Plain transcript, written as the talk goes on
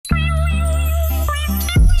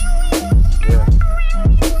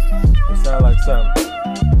something.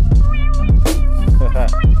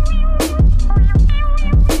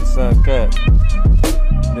 Sun cut.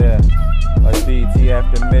 Yeah. Like BT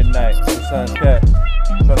after midnight. The sun cut.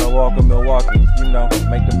 Tryna walk in Milwaukee. You know,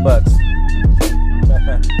 make the bucks.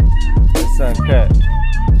 The sun cut.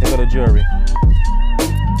 Here go the jury.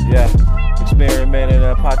 Yeah. Experiment an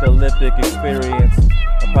apocalyptic experience.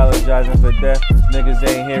 Apologizing for death. Niggas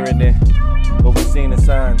ain't hearing it. But we seen the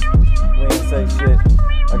signs. We ain't say shit.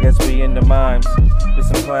 I guess we in the mimes. This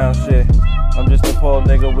some clown shit. I'm just a poor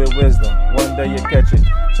nigga with wisdom. One day you catch it.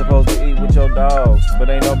 Supposed to eat with your dogs, but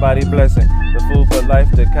ain't nobody blessing. The food for life,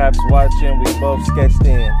 the cops watching, we both sketched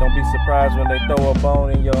in. Don't be surprised when they throw a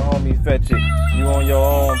bone and your homie fetch it. You on your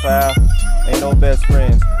own, pal. Ain't no best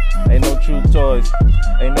friends. Ain't no true toys.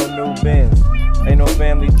 Ain't no new bins. Ain't no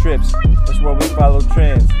family trips. That's where we follow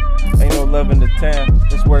trends. Ain't no love in the town.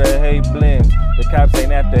 That's where the hate blends. The cops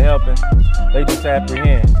ain't after helping. They just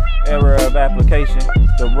apprehend. Error of application.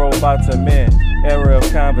 The robots are men. Error of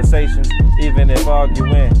conversations. Even if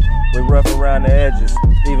arguing, we rough around the edges.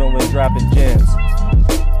 Even when dropping gems.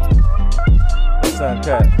 It's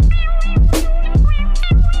uncut.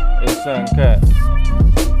 It's uncut.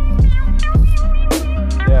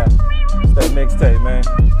 Yeah, it's that mixtape, man.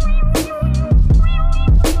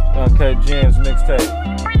 Uncut Gems mixtape.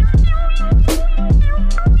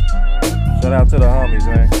 Shout out to the homies,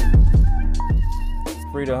 man.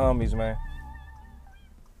 Free the homies, man.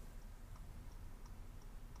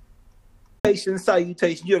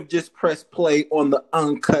 Salutation. You have just pressed play on the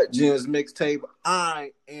Uncut Gems mixtape.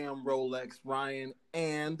 I am Rolex Ryan,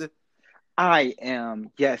 and I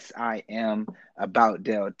am About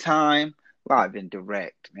Del Time, live and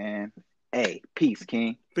direct, man. Hey, peace,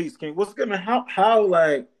 King. Peace, King. What's good, man?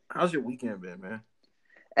 How's your weekend been, man?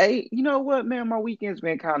 Hey, you know what, man? My weekend's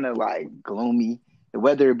been kind of like gloomy. The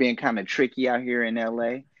weather been kind of tricky out here in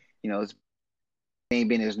LA. You know, it's ain't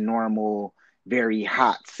been as normal, very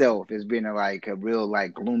hot self. It's been like a real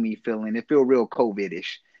like gloomy feeling. It feel real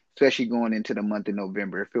COVID-ish, especially going into the month of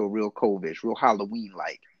November. It feel real COVID-ish, real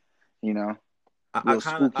Halloween-like, you know? Real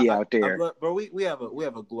spooky out there. Bro, we have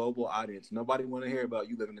a global audience. Nobody want to hear about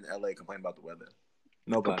you living in LA complaining about the weather.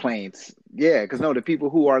 Nobody. Complaints. Yeah, because no, the people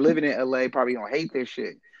who are living in LA probably don't hate this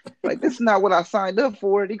shit. Like, this is not what I signed up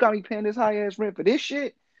for. They got me paying this high ass rent for this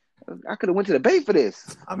shit. I could have went to the Bay for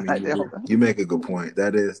this. I mean, you make a good point.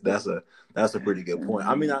 That's a pretty good point.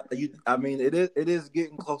 I mean, it is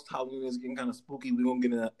getting close to Halloween. It's getting kind of spooky. We're gonna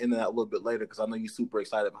get into that a little bit later because I know you're super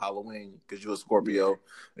excited for Halloween because you're a Scorpio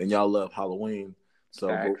and y'all love Halloween. So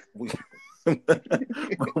we'll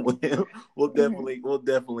definitely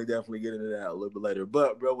get into that a little bit later.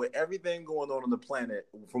 But bro, with everything going on the planet,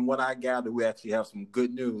 from what I gather, we actually have some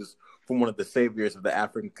good news from one of the saviors of the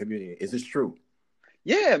African community. Is this true?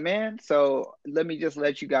 Yeah, man. So let me just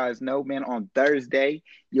let you guys know, man, on Thursday,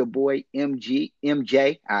 your boy MJ,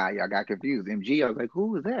 y'all got confused. MG, I was like,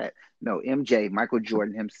 who is that? No, MJ, Michael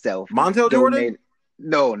Jordan himself. Montel Jordan?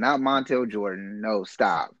 No, not Montel Jordan. No,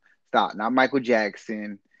 stop. Not Michael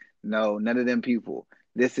Jackson. No, none of them people.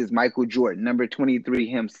 This is Michael Jordan, number 23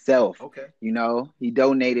 himself. Okay. You know, he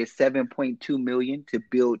donated $7.2 million to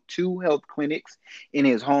build 2 health clinics in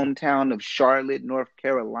his hometown of Charlotte, North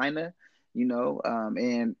Carolina. You know,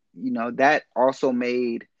 and you know that also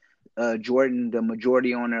made Jordan the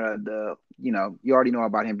majority owner of the. You know, you already know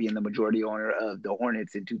about him being the majority owner of the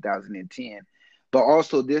Hornets in 2010, but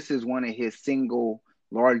also this is one of his single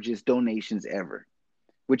largest donations ever,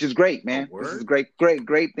 which is great, man. This is a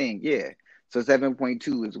great thing. Yeah. So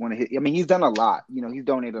 7.2 is one of his. I mean, he's done a lot. You know, he's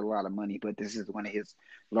donated a lot of money, but this is one of his.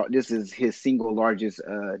 This is his single largest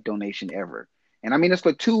donation ever. And I mean, it's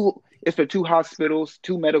for two hospitals,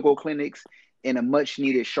 2 medical clinics in a much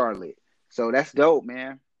needed Charlotte. So that's dope,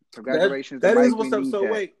 man. Congratulations. That is what's up.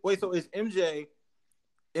 So wait, so is MJ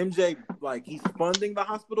like he's funding the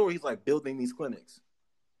hospital or he's like building these clinics?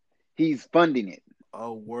 He's funding it.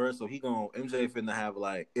 Oh, word. So MJ finna have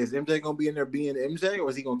like, is MJ gonna be in there being MJ or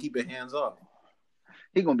is he gonna keep it hands off?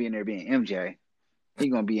 He gonna be in there being MJ. He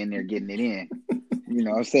gonna be in there getting it in. You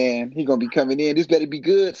know what I'm saying? He gonna be coming in. This better be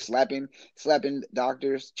good. Slapping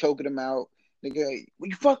doctors, choking them out. Nigga, well,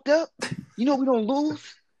 you fucked up. You know we don't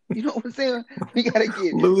lose. You know what I'm saying? We gotta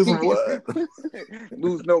get lose what?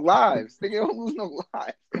 Lose no lives. Nigga don't lose no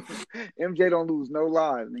lives. MJ don't lose no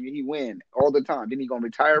lives. Nigga, he win all the time. Then he gonna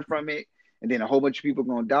retire from it, and then a whole bunch of people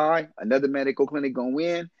gonna die. Another medical clinic gonna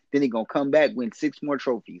win. Then he gonna come back, win 6 more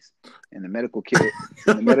trophies in the medical field.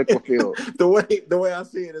 The way I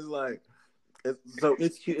see it is like,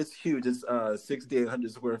 It's huge. It's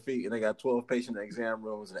 6,800 square feet, and they got 12 patient exam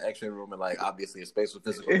rooms and an X-ray room, and like obviously a space for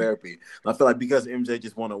physical therapy. And I feel like because MJ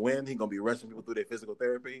just want to win, he gonna be rushing people through their physical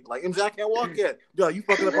therapy. Like MJ, I can't walk yet. Yo, you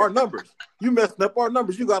fucking up our numbers. You messing up our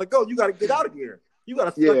numbers. You gotta go. You gotta get out of here. You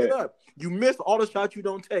gotta suck it up. You missed all the shots you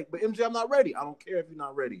don't take. But MJ, I'm not ready. I don't care if you're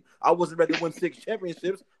not ready. I wasn't ready to win 6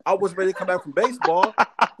 championships. I wasn't ready to come back from baseball.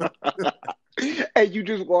 And you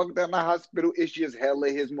just walk down the hospital, it's just hella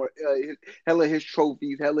his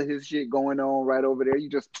trophies, hella his shit going on right over there. You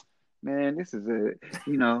just, man, this is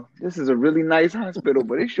a really nice hospital,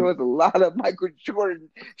 but it shows a lot of Michael Jordan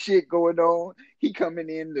shit going on. He coming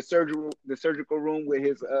in the surgical room with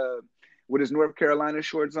his North Carolina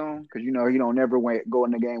shorts on, because you don't never go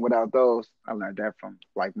in the game without those. I learned that from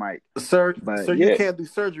like Mike. Sir, you can't do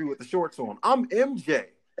surgery with the shorts on. I'm MJ.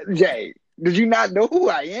 Jay, did you not know who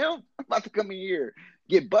I am? I'm about to come in here,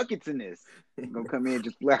 get buckets in this. I'm gonna come in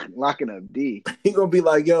just locking up D. He gonna be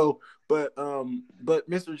like, yo, but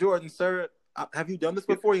Mr. Jordan, sir, have you done this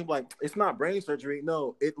before? He's like, it's not brain surgery.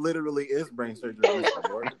 No, it literally is brain surgery, Mr.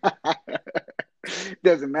 Jordan.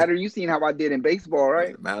 Doesn't matter. You seen how I did in baseball, right?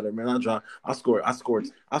 Doesn't matter, man. I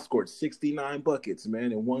scored 69 buckets,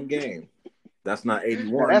 man, in one game. That's not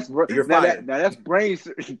 81. You're fired. That's brain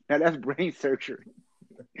surgery. That's brain surgery.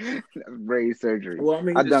 Well, I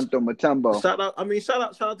mean, I dunked on Mutombo. Shout out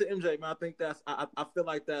to MJ, man. I think I feel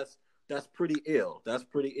like that's pretty ill. That's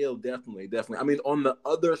pretty ill, definitely. I mean, on the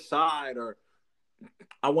other side, or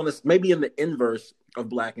I want to maybe in the inverse of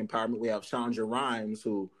Black empowerment, we have Shonda Rhimes,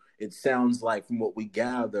 who it sounds like from what we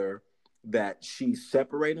gather that she's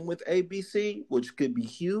separating with ABC, which could be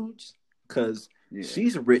huge because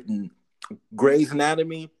she's written Grey's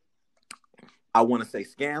Anatomy. I want to say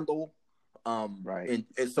Scandal. Right.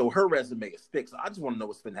 And so her resume is thick. So I just want to know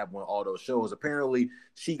what's been happening on all those shows. Apparently,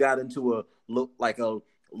 she got into a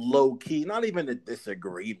low key, not even a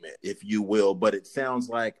disagreement, if you will, but it sounds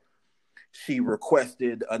like she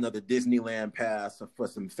requested another Disneyland pass for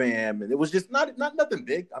some fam, and it was just not nothing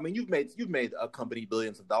big. I mean, you've made a company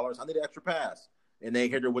billions of dollars. I need an extra pass, and they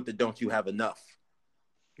hit her with the "Don't you have enough?"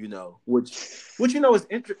 Which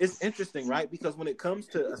is interesting, right? Because when it comes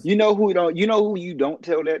to who you don't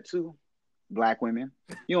tell that to. Black women.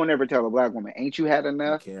 You don't ever tell a black woman, ain't you had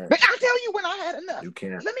enough? You but I'll tell you when I had enough. You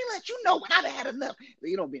can't. Let me let you know when I had enough.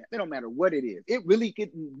 It don't matter what it is. It really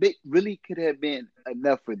could have been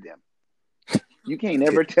enough for them. You can't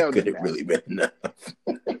ever tell them. Could it really been enough?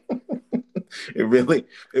 It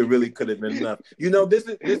really could have been enough. This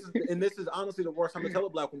is honestly the worst time to tell a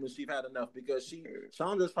black woman she's had enough, because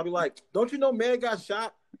Shonda's probably like, don't you know Meg got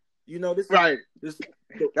shot? This right.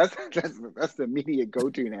 That's the immediate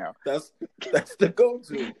go-to now. That's the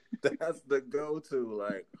go-to. That's the go-to.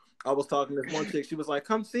 Like, I was talking to this one chick. She was like,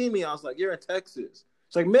 "Come see me." I was like, "You're in Texas."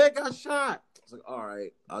 She's like, "Meg got shot." I was like, "All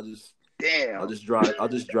right, I'll just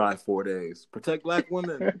drive 4 days. Protect black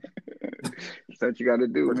women." That's what you got to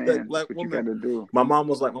do, Protect man. black That's what women. you got to do. My mom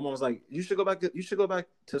was like, you should go back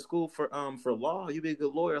to school for law. You be a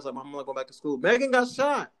good lawyer. I was like, I'm not going back to school. Megan got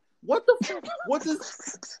shot. What the fuck? What does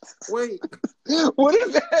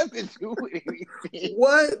that have to do with anything?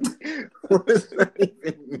 What does that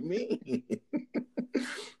even mean?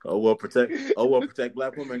 Protect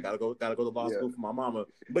black women. Gotta go to law school for my mama.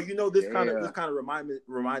 But this kind of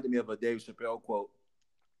reminded me of a Dave Chappelle quote.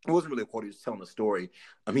 It wasn't really a quote, he was telling a story.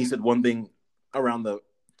 He said one thing along the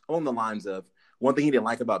lines of, one thing he didn't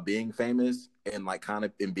like about being famous and like kind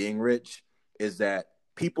of in being rich is that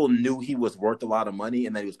people knew he was worth a lot of money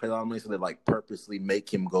and that he was paid a lot of money, so they like purposely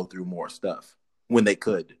make him go through more stuff when they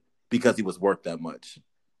could, because he was worth that much.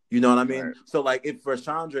 You know what I mean? Right. So like, if for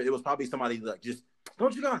Chandra, it was probably somebody like, just,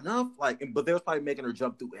 don't you got enough? Like, but they was probably making her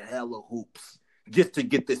jump through hella hoops just to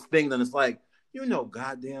get this thing. Then it's like,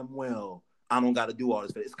 goddamn well, I don't got to do all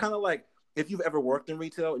this. It's kind of like if you've ever worked in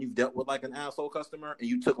retail and you've dealt with like an asshole customer and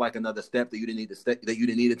you took like another step that you didn't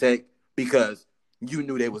need to take because you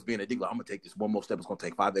knew they was being a dick. Like, I'm gonna take this one more step. It's gonna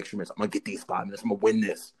take 5 extra minutes. I'm gonna get these 5 minutes. I'm gonna win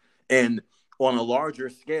this. And on a larger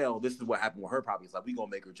scale, this is what happened with her. Probably it's like, we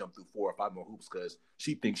gonna make her jump through 4 or 5 more hoops because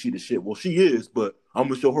she thinks she the shit. Well, she is, but I'm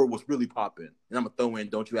gonna show her what's really popping. And I'm gonna throw in,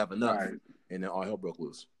 don't you have enough? Right. And then all hell broke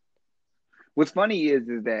loose. What's funny is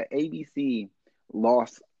that ABC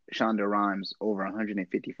lost Shonda Rhimes over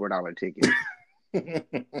 $154 ticket.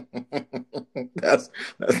 that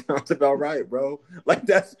sounds about right, bro. Like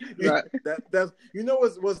that's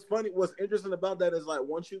what's funny. What's interesting about that is like,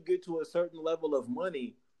 once you get to a certain level of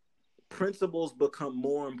money, principles become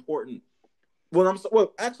more important.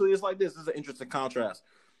 Actually, it's like this. This is an interesting contrast.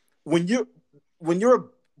 When you're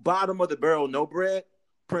bottom of the barrel, no bread,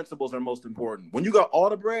 principles are most important. When you got all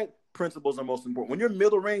the bread, principles are most important. When you're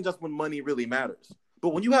middle range, that's when money really matters.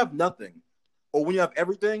 But when you have nothing, or when you have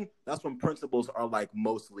everything, that's when principles are like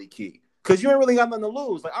mostly key. Because you ain't really got nothing to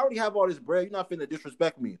lose. Like, I already have all this bread. You're not finna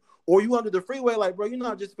disrespect me. Or you under the freeway, like, bro, you're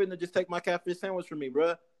not just finna just take my catfish sandwich from me,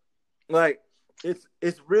 bro. Like, it's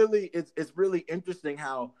really interesting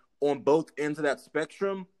how on both ends of that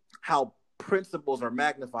spectrum, how principles are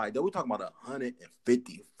magnified. Though we're talking about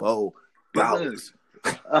 $154.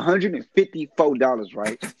 $154,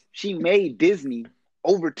 right? She made Disney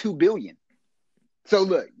over $2 billion. So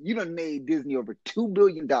look, you done made Disney over $2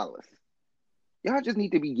 billion. Y'all just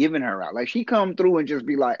need to be giving her out. Like, she come through and just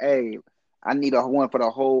be like, hey, I need a one for the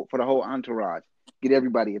whole entourage. Get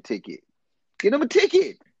everybody a ticket. Get them a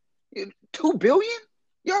ticket. $2 billion?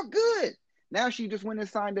 Y'all good. Now she just went and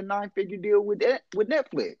signed a 9-figure deal with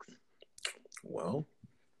Netflix. Well.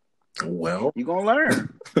 You gonna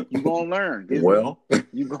learn. You gonna learn.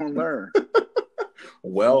 You gonna learn.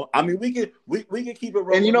 Well, I mean, we can keep it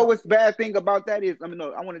rolling. And you know what's the bad thing about that is, I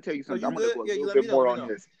want to tell you something. I'm gonna go a little bit more on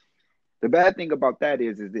this. The bad thing about that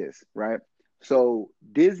is this, right? So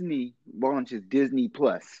Disney launches Disney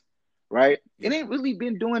Plus, right? Yeah. It ain't really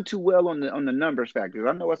been doing too well on the numbers factors.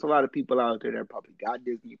 I know it's a lot of people out there that probably got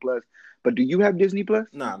Disney Plus, but do you have Disney Plus?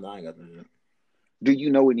 Nah, I ain't got that yet. Do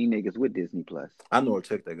you know any niggas with Disney Plus? I know a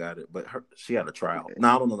chick that got it, but she had a trial. Okay.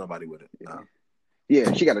 No, I don't know nobody with it. No.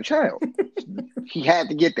 Yeah, she got a child. He had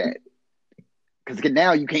to get that. Because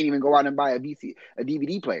now you can't even go out and buy a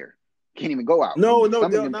DVD player. Can't even go out. No,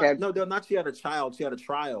 not she had a child. She had a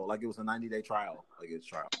trial. Like, it was a 90-day trial. Like, it was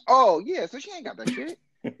trial. Oh, yeah, so she ain't got that shit.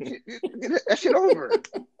 Get that shit over.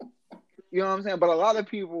 You know what I'm saying? But a lot of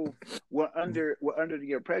people were under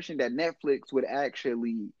the impression that Netflix would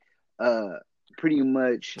actually pretty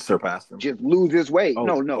much surpass them, just lose its way.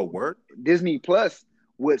 Oh, no. Word? Disney Plus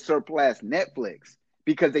would surpass Netflix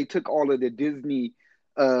because they took all of the Disney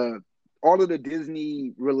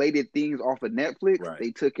related things off of Netflix. Right.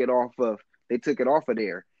 They took it off of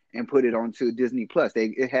there and put it onto Disney Plus.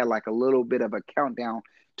 It had like a little bit of a countdown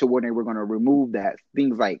to when they were going to remove that.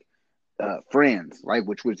 Things like Friends, like,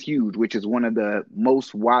 which was huge, which is one of the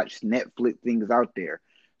most watched Netflix things out there.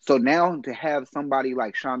 So now to have somebody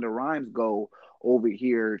like Shonda Rhimes go over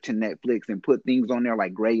here to Netflix and put things on there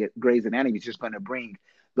like Grey's Anatomy is just going to bring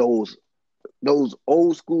those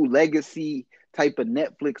old school legacy type of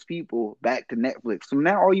Netflix people back to Netflix. So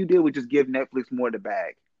now all you did was just give Netflix more of the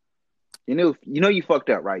bag. You know you fucked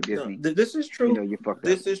up, right, Disney? No, this is true. You know you fucked up.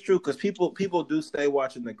 This is true because people do stay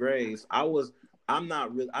watching the Greys. I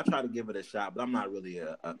try to give it a shot, but I'm not really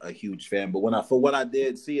a huge fan. But for what I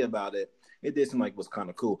did see about it, it did seem like it was kind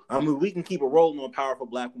of cool. I mean, we can keep it rolling on Powerful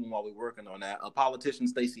Black Woman while we're working on that. A politician,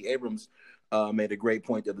 Stacey Abrams, made a great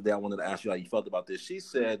point the other day. I wanted to ask you how you felt about this. She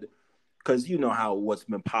said, because you know how what's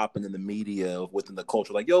been popping in the media within the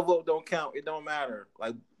culture, like, your vote don't count, it don't matter.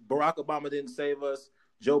 Like, Barack Obama didn't save us,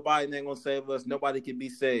 Joe Biden ain't gonna save us, nobody can be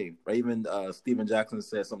saved. Or even Stephen Jackson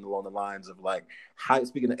said something along the lines of like,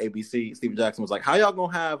 speaking of ABC, Stephen Jackson was like, how y'all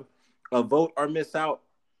gonna have a vote or miss out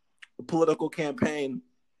political campaign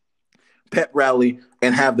pep rally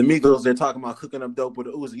and have the Migos there talking about cooking up dope with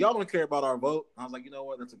the Uzi? Y'all don't care about our vote. I was like, you know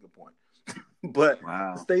what, that's a good point. But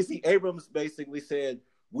wow. Stacey Abrams basically said,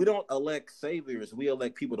 we don't elect saviors, we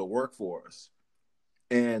elect people to work for us.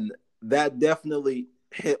 And that definitely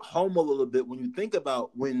hit home a little bit when you think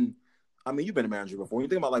about you've been a manager before. When you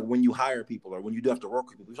think about like when you hire people or when you do have to work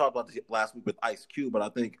with people. We talked about this last week with Ice Cube, but I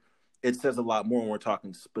think it says a lot more when we're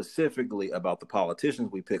talking specifically about the politicians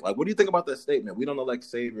we pick. Like, what do you think about that statement? We don't elect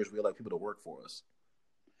saviors, we elect people to work for us.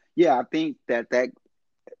 Yeah, I think that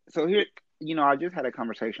so here, I just had a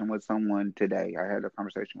conversation with someone today. I had a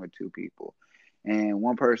conversation with two people. And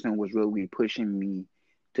one person was really pushing me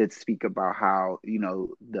to speak about how,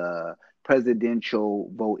 the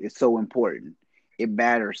presidential vote is so important. It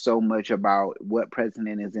matters so much about what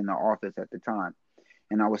president is in the office at the time.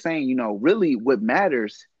 And I was saying, really what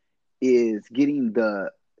matters is getting the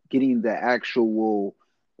actual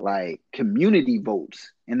like community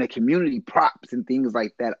votes and the community props and things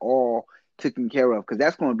like that all taken care of, because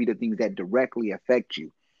that's going to be the things that directly affect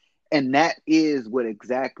you. And that is what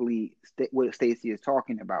Stacey is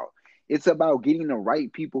talking about. It's about getting the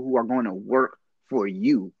right people who are going to work for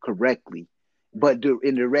you correctly, but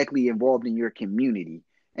indirectly involved in your community.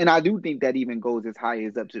 And I do think that even goes as high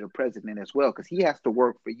as up to the president as well, because he has to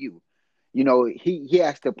work for you. He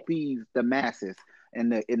has to please the masses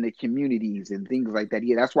and the communities and things like that.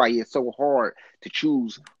 Yeah, that's why it's so hard to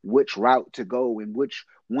choose which route to go and which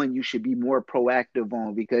one you should be more proactive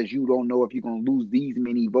on, because you don't know if you're going to lose these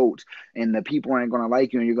many votes and the people aren't going to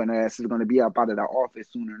like you and it's going to be up out of the office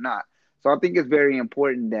soon or not. So I think it's very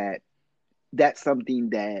important that that's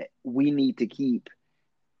something that we need to keep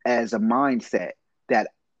as a mindset, that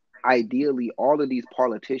ideally all of these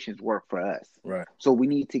politicians work for us. Right. So we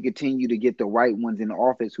need to continue to get the right ones in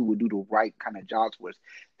office who will do the right kind of jobs for us.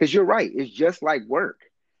 Because you're right, it's just like work.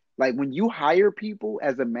 Like when you hire people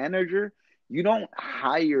as a manager, you don't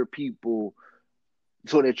hire people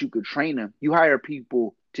so that you could train them. You hire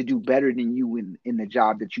people to do better than you in the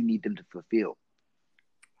job that you need them to fulfill.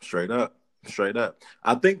 Straight up. Straight up.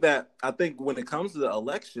 I think when it comes to the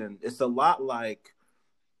election, it's a lot like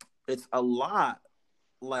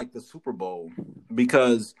the Super Bowl,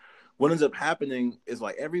 because what ends up happening is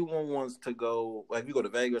like everyone wants to go, like if you go to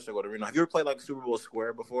Vegas or go to Reno. Have you ever played like Super Bowl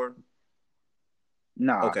Square before?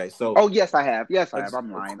 No. Okay, so yes, I have.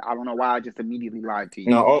 I'm lying. I don't know why I just immediately lied to you.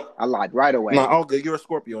 No, I lied right away. No, all good. You're a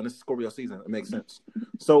Scorpio, and this is Scorpio season. It makes sense.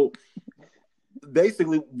 So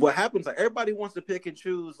basically, what happens, like everybody wants to pick and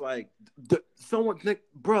choose, like someone think,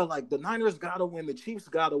 bro, like the Niners gotta win, the Chiefs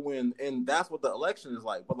gotta win, and that's what the election is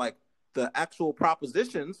like. But like the actual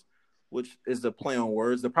propositions, which is the play on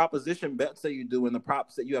words, the proposition bets that you do and the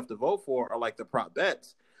props that you have to vote for are like the prop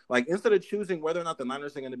bets. Like instead of choosing whether or not the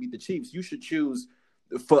Niners are going to beat the Chiefs, you should choose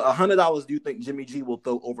for $100. Do you think Jimmy G will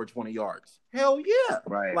throw over 20 yards? Hell yeah!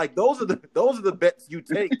 Right. Like those are the bets you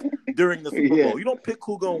take during the Super Bowl. You don't pick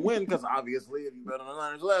who's gonna win because obviously if you bet on the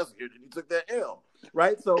Niners last year, you took that L,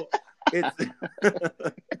 right? So it's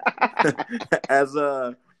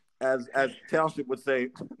as Township would say,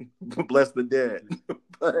 bless the dead.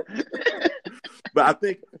 But I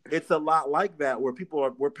think it's a lot like that where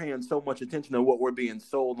we're paying so much attention to what we're being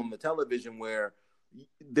sold on the television, where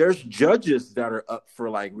there's judges that are up for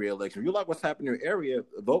like re-election. You like what's happening in your area,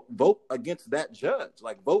 vote against that judge.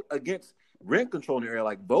 Like vote against rent control in your area.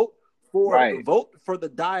 Like vote for the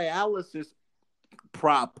dialysis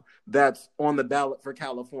prop that's on the ballot for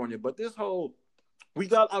California. But this whole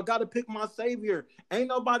I've got to pick my savior. Ain't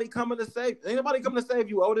nobody coming to save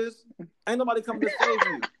you, Otis. Ain't nobody coming to save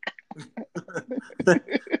you.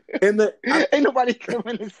 Ain't nobody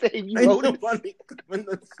coming to save you, Otis. Ain't nobody coming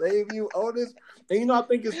to save you, Otis. And I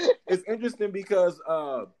think it's interesting because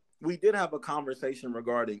we did have a conversation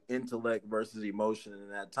regarding intellect versus emotion,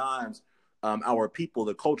 and at times our people,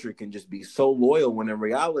 the culture, can just be so loyal when in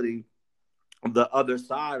reality the other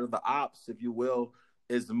side of the ops, if you will,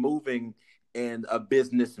 is moving in a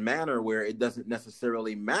business manner where it doesn't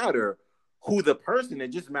necessarily matter who the person, it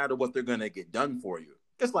just matters what they're going to get done for you.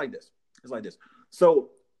 It's like this. So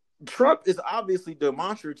Trump is obviously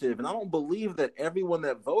demonstrative, and I don't believe that everyone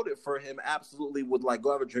that voted for him absolutely would like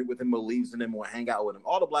go have a drink with him, believes in him, or hang out with him.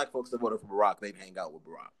 All the black folks that voted for Barack, they'd hang out with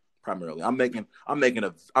Barack primarily. I'm making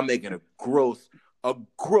a gross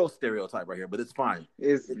stereotype right here, but it's fine.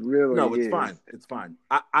 It's fine. It's fine.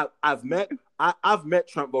 I've met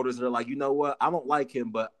Trump voters that are like, you know what? I don't like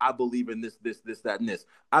him, but I believe in this, that, and this.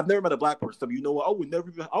 I've never met a black person. So, you know what? I would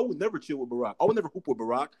never chill with Barack. I would never hoop with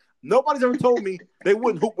Barack. Nobody's ever told me they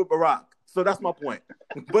wouldn't hoop with Barack. So that's my point.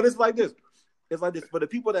 But it's like this. For the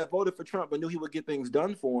people that voted for Trump and knew he would get things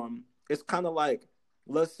done for them, it's kind of like,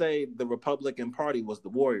 let's say the Republican Party was the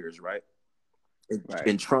Warriors, right?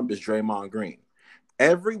 And Trump is Draymond Green.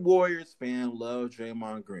 Every Warriors fan loved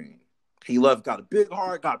Draymond Green. He got a big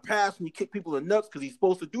heart, got passion. He kicked people in the nuts because he's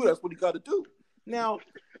supposed to do. That's what he got to do. Now,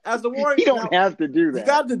 as a Warrior, he don't have to do that. You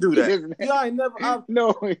got to do that. Yeah, I never.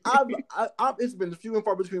 It's been few and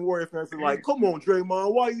far between Warrior fans who are like, "Come on,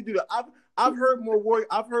 Draymond, why you do that?" I've heard more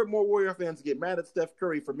Warrior fans get mad at Steph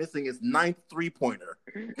Curry for missing his 9th 3-pointer.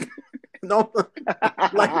 No,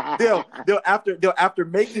 like they'll after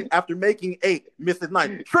making 8, miss his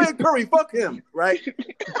 9. Trade Curry, fuck him, right?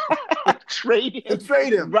 Trade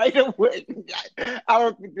him right away. I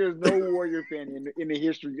don't think there's no Warrior fan in the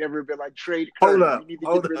history ever been like trade Curry.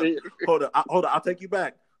 Hold up. I'll take you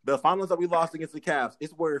back. The finals that we lost against the Cavs,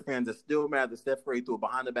 it's Warrior fans that still mad that Steph Curry threw a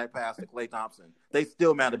behind-the-back pass to Klay Thompson. They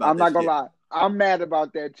still mad about that. I'm not going to lie. I'm mad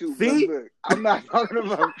about that, too. See? Look, I'm not talking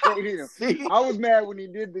about trading him. See? I was mad when he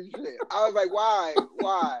did this shit. I was like, why?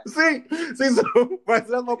 See, so that's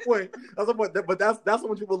my point. That's my point. But that's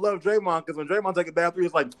when people love Draymond, because when Draymond take a bad three,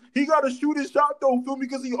 it's like, he got to shoot his shot, though, feel me,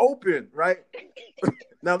 because he open, right?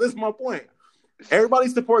 Now, this is my point. Everybody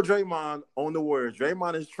support Draymond on the Warriors.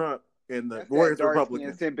 Draymond is Trump. In the Warriors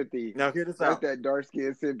Republican sympathy. Now hear this out. That's that dark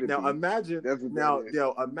skin sympathy. Now imagine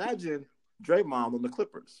imagine Draymond on the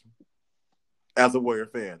Clippers as a Warrior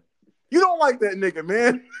fan. You don't like that nigga,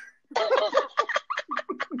 man.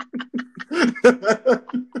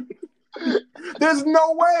 There's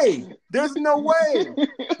no way. There's no way.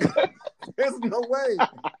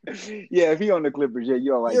 Yeah, if he on the Clippers,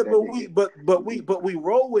 you all like that. But we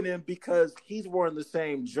roll with him because he's wearing the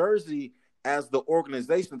same jersey as the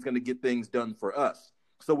organization that's going to get things done for us.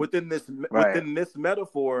 So within this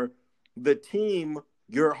metaphor, the team,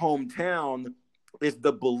 your hometown, is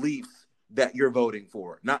the beliefs that you're voting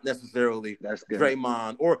for, not necessarily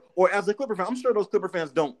Draymond or as a Clipper fan. I'm sure those Clipper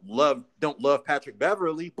fans don't love Patrick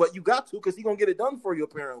Beverly, but you got to, because he's gonna get it done for you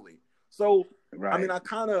apparently. So I mean,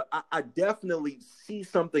 I definitely see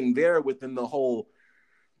something there within the whole,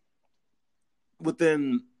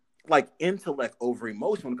 within like intellect over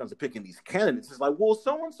emotion when it comes to picking these candidates. It's like, well,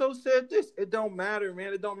 so and so said this. It don't matter,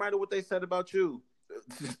 man. It don't matter what they said about you.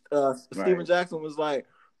 Steven Jackson was like,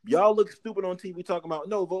 y'all look stupid on TV talking about,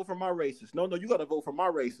 no, vote for my racist. No, you got to vote for my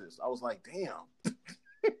racist. I was like, damn.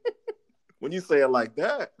 When you say it like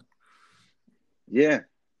that. Yeah.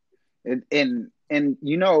 And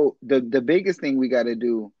you know, the biggest thing we got to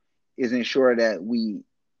do is ensure that we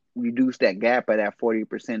reduce that gap of that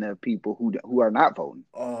 40% of people who are not voting.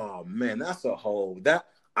 Oh, man, that's a whole, that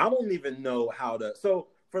I don't even know how to. So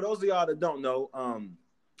for those of y'all that don't know,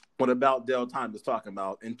 what About Dale Time is talking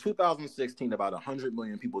about, in 2016, about 100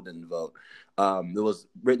 million people didn't vote. It was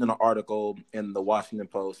written in an article in the Washington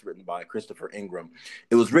Post written by Christopher Ingram.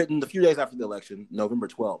 It was written a few days after the election, November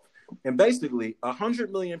 12th. And basically,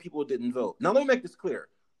 100 million people didn't vote. Now, let me make this clear.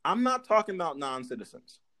 I'm not talking about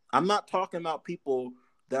non-citizens. I'm not talking about people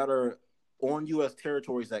that are on U.S.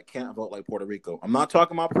 territories that can't vote, like Puerto Rico. I'm not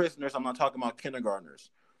talking about prisoners. I'm not talking about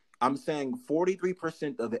kindergartners. I'm saying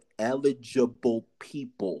 43% of the eligible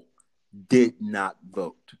people did not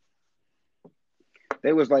vote.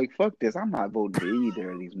 They was like, fuck this, I'm not voting for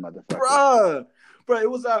either of these motherfuckers. Bruh, it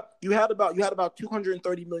was you had about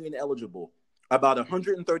 230 million eligible. About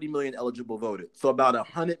 130 million eligible voted. So about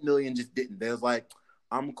 100 million just didn't. They was like,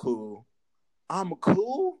 I'm cool.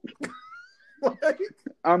 Like,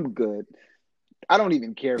 I'm good. I don't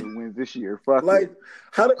even care who wins this year. Fuck like, it.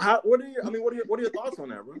 What are your thoughts on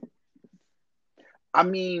that, bro? I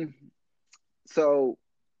mean, so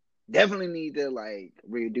definitely need to like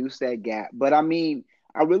reduce that gap. But I mean,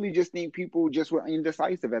 I really just think people just were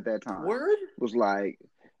indecisive at that time. Word? It was like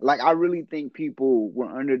I really think people were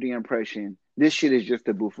under the impression this shit is just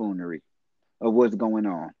a buffoonery of what's going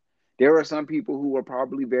on. There are some people who were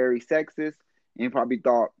probably very sexist and probably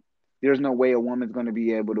thought there's no way a woman's going to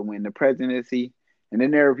be able to win the presidency. And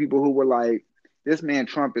then there are people who were like, this man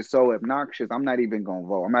Trump is so obnoxious, I'm not even going to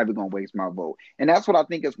vote. I'm not even going to waste my vote. And that's what I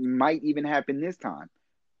think might even happen this time.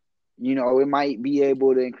 You know, it might be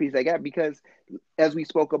able to increase that gap because as we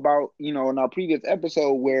spoke about, you know, in our previous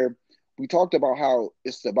episode where we talked about how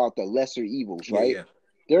it's about the lesser evils, right? Yeah.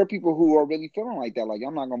 There are people who are really feeling like that. Like,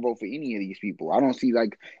 I'm not going to vote for any of these people. I don't see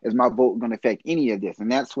like, is my vote going to affect any of this? And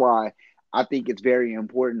that's why I think it's very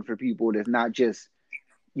important for people to not just,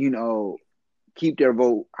 you know, keep their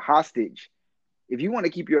vote hostage. If you want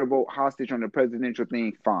to keep your vote hostage on the presidential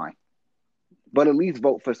thing, fine. But at least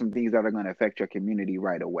vote for some things that are going to affect your community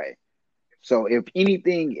right away. So if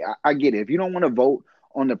anything, I get it. If you don't want to vote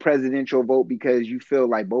on the presidential vote because you feel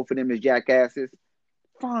like both of them is jackasses,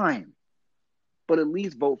 fine. But at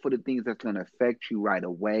least vote for the things that's going to affect you right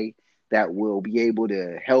away, that will be able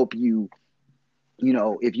to help you. You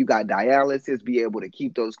know, if you got dialysis, be able to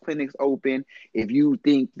keep those clinics open. If you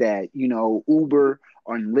think that, you know, Uber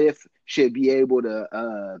or Lyft should be able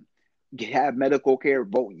to have medical care,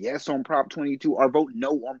 vote yes on Prop 22 or vote no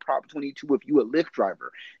on Prop 22 if you a Lyft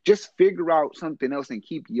driver. Just figure out something else and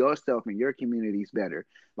keep yourself and your communities better.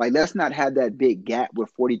 Like, let's not have that big gap where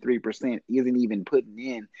 43% isn't even putting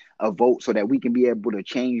in a vote so that we can be able to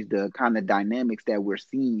change the kind of dynamics that we're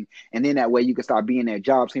seeing. And then that way you can start being at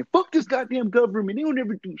jobs saying, fuck this goddamn government, they don't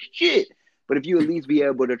ever do shit. But if you at least be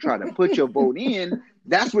able to try to put your vote in,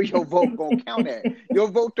 that's where your vote gonna count at. Your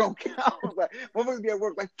vote don't count. Like, motherfuckers be at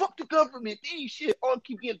work like, fuck the government, they ain't shit. All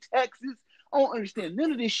keep getting taxes. I don't understand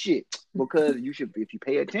none of this shit. Because you should, if you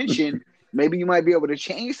pay attention, maybe you might be able to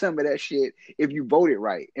change some of that shit if you voted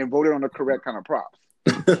right and voted on the correct kind of props.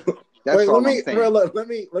 That's all I'm saying. Let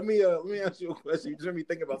me ask you a question. You just made me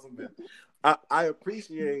think about something. I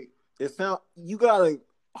appreciate it. You got a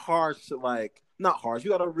harsh, like, not harsh. You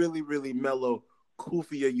got a really, really mellow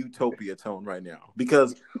Kufia utopia tone right now,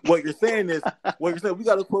 because what you're saying is we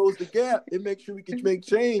got to close the gap and make sure we can make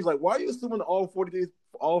change. Like, why are you assuming all 43%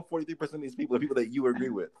 of these people are people that you agree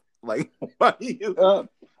with? Like, why are you?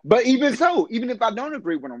 But even so, even if I don't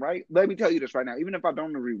agree with them, right? Let me tell you this right now. Even if I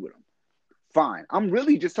don't agree with them, fine. I'm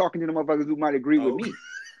really just talking to the motherfuckers who might agree with me.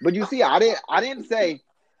 But you see, I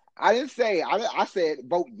said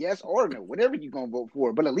vote yes or no, whatever you're gonna vote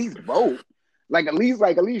for, but at least vote. Like at least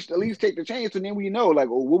take the chance, and then we know, like,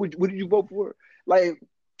 oh, what did you vote for? Like,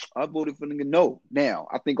 I voted for nigga no. Now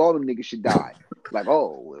I think all them niggas should die. Like,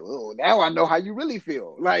 oh, well, now I know how you really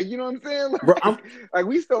feel. Like, you know what I'm saying? Like, bro,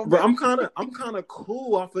 we still. Bro, I'm kind of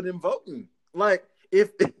cool off of them voting. Like,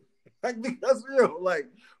 if like because real, like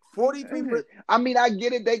 43%. I mean, I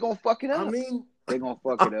get it. They gonna fuck it up. I mean, they gonna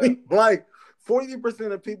fuck it up. Like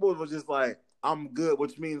 43% of people was just like, I'm good,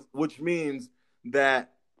 which means that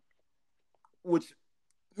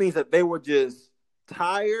they were just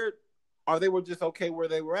tired, or they were just okay where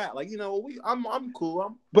they were at. Like, you know, I'm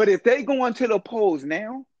cool. But if they going to the polls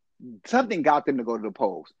now, something got them to go to the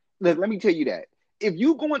polls. Look, let me tell you that. If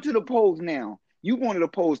you going to the polls now, you going to the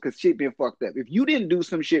polls because shit been fucked up. If you didn't do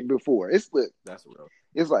some shit before, that's real.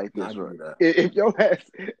 It's like this, bro. If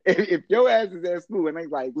your ass is at school and they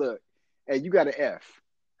like, look, hey, you got an F.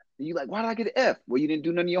 And you like, why did I get an F? Well, you didn't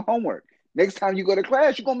do none of your homework. Next time you go to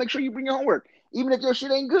class, you're gonna make sure you bring your homework. Even if your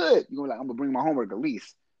shit ain't good, you're gonna be like, I'm gonna bring my homework at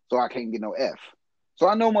least so I can't get no F. So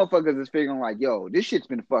I know motherfuckers is figuring like, yo, this shit's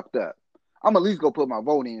been fucked up. I'm at least go put my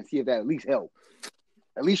vote in and see if that at least help.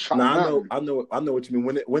 At least try. I know what you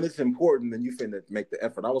mean. When it's important, then you finna make the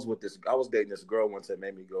effort. I was dating this girl once that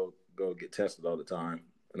made me go get tested all the time,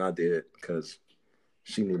 and I did because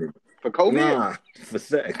she needed for COVID. Nah, for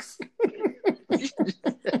sex.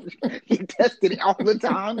 He tested it all the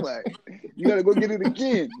time. Like, you gotta go get it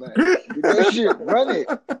again. Like, get that shit, run it.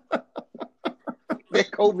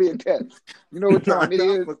 That COVID test. You know what time it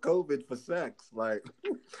is? For COVID, for sex. Like,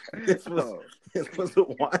 it was a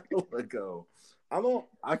while ago.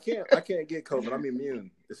 I can't get COVID. I'm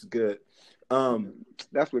immune. It's good.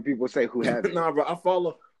 That's what people say who have it. Nah, bro. I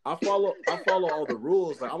follow all the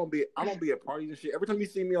rules. Like, I don't be at parties and shit. Every time you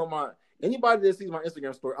see me on anybody that sees my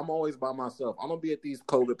Instagram story, I'm always by myself. I don't be at these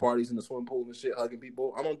COVID parties in the swimming pool and shit, hugging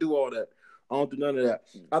people. I don't do all that. I don't do none of that.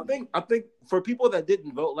 I think for people that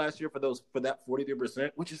didn't vote last year for that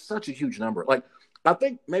 43%, which is such a huge number, like I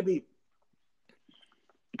think maybe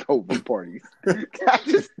COVID parties. I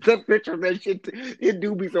just took picture of that shit. It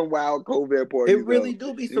do be some wild COVID parties. It really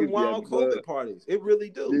do be some wild COVID parties. It really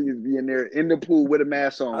do. Niggas be in there in the pool with a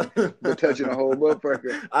mask on, but touching a whole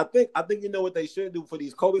motherfucker. I think you know what they should do for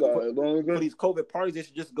these COVID parties. They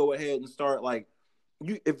should just go ahead and start like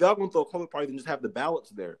if y'all gonna throw a COVID party, then just have the ballots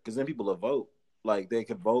there because then people will vote. Like they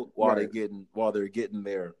can vote while they're getting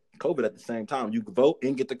their COVID at the same time. You can vote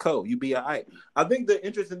and get the code. You be all right. I think the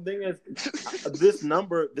interesting thing is this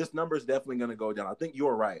number is definitely going to go down. I think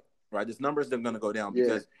you're right. This number is going to go down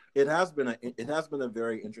because it has been a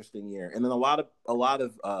very interesting year. And then a lot of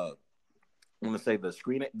I'm going to say the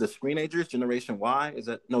screenagers, Generation Y, is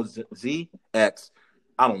that no Z X?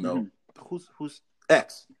 I don't know who's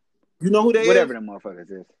X. You know who they whatever them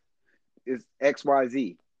motherfuckers is. It's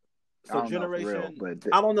XYZ. So generation,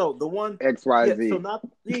 I don't know the one XYZ.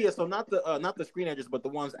 So not the screenagers, but the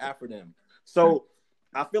ones after them. So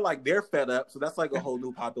I feel like they're fed up. So that's like a whole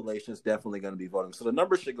new population is definitely going to be voting. So the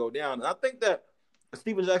numbers should go down. And I think that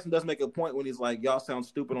Steven Jackson does make a point when he's like, "Y'all sound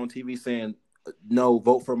stupid on TV saying no,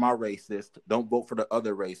 vote for my racist. Don't vote for the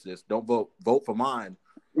other racist. Don't vote for mine."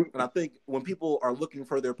 And I think when people are looking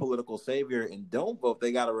for their political savior and don't vote,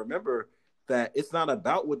 they got to remember that it's not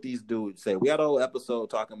about what these dudes say. We had a whole episode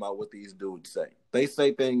talking about what these dudes say. They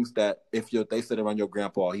say things that they said around your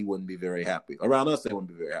grandpa, he wouldn't be very happy. Around us, they wouldn't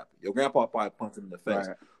be very happy. Your grandpa probably punched him in the face.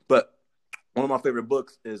 Right. But one of my favorite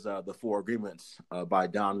books is The Four Agreements by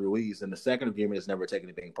Don Ruiz. And the second agreement is never take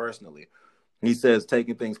anything personally. He says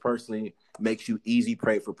taking things personally makes you easy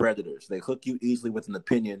prey for predators. They hook you easily with an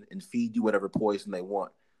opinion and feed you whatever poison they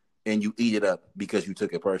want. And you eat it up because you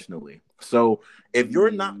took it personally. So if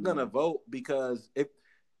you're not gonna vote, because if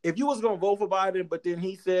you was gonna vote for Biden, but then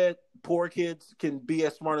he said poor kids can be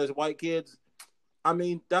as smart as white kids, I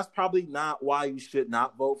mean that's probably not why you should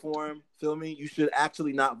not vote for him. Feel me? You should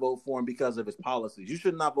actually not vote for him because of his policies. You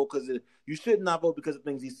should not vote because of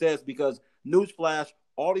things he says. Because newsflash,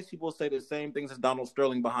 all these people say the same things as Donald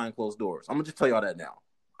Sterling behind closed doors. I'm gonna just tell y'all that now.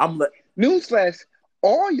 Newsflash.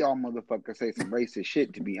 All y'all motherfuckers say some racist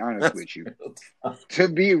shit, to be honest with you. To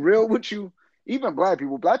be real with you, even black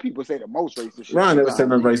people say the most racist shit. I never said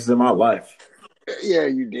no racist in my life. Yeah,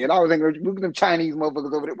 you did. I was thinking, look at them Chinese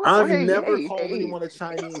motherfuckers over there. I've never called anyone a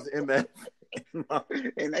Chinese in that.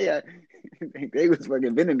 And they was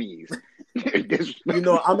fucking Vietnamese. You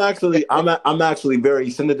know, I'm actually very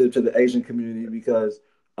sensitive to the Asian community because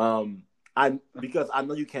I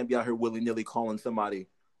know you can't be out here willy nilly calling somebody.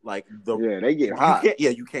 Like they get hot.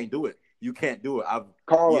 You can't do it. You can't do it. I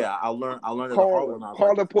learned it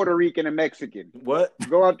call a Puerto Rican and Mexican. What?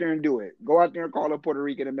 Go out there and do it. Go out there and call a Puerto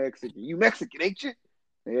Rican and Mexican. You Mexican, ain't you?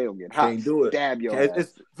 They'll get hot. Can't do it. Stab your It's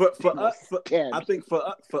ass. for us. Stab I think for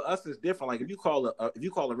us it's different. Like if you call a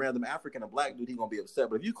random African a black dude, he gonna be upset.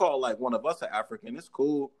 But if you call like one of us an African, it's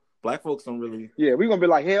cool. Black folks don't really. Yeah, we're gonna be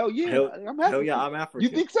like, hell yeah, I'm African. Hell yeah, I'm African. You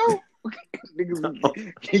think so? You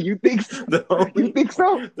think so? You think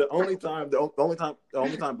so? The only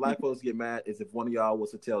time black folks get mad is if one of y'all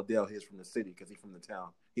was to tell Dale he's from the city because he's from the town.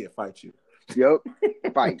 He'll fight you. Yep,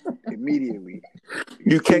 fight immediately.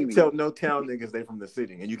 You can't tell no town niggas they from the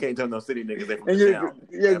city, and you can't tell no city niggas they from the town.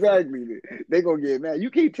 Yeah, exactly. They gonna get mad. You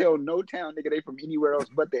can't tell no town nigga they from anywhere else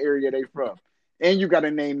but the area they from, and you got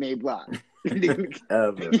to name their block.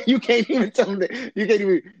 You can't even tell them that. You can't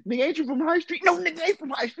even. Nigga, ain't you from High Street? No, nigga, ain't from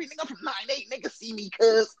High Street. Nigga, I'm from 9-8. Nigga, see me,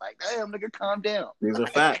 cuz. Like, damn, nigga, calm down. These are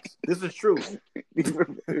facts. This is true. That's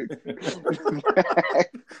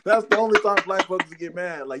the only time black folks get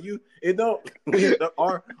mad. Like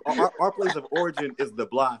our place of origin is the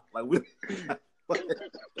block. Like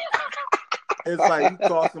it's like you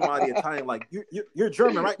call somebody Italian, like you're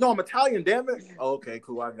German, right? No, I'm Italian. Damn it. Oh, okay,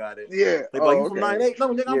 cool, I got it. Yeah. They like you from 9-8? No,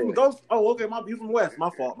 nigga, I'm from Ghost. Oh, okay, you from West.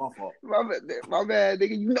 My fault. My bad,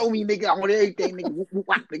 nigga. You know me, nigga. I want everything, nigga.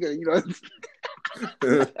 Nigga, you know.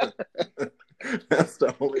 That's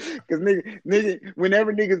the only. Because nigga,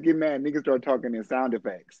 whenever niggas get mad, niggas start talking in sound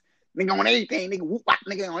effects. Nigga on everything, nigga. Whoop, wop,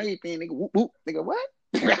 nigga on everything, nigga. Whoop, whoop, nigga. What?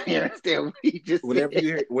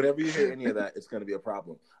 Whenever you hear any of that, it's going to be a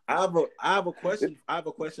problem. I have a question. I have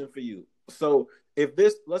a question for you. So if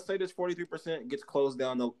let's say this 43% gets closed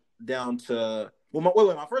down to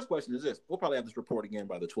my first question is this. We'll probably have this report again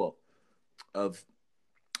by the 12th of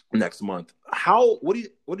next month. What do you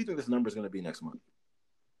think this number is going to be next month?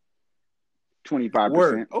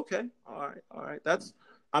 25%. Okay. All right. That's.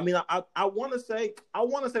 I mean, I want to say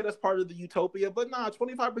that's part of the utopia, but nah,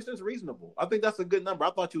 25% is reasonable. I think that's a good number.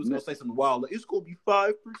 I thought you was gonna say something wild. Like, it's gonna be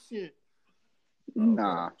 5%.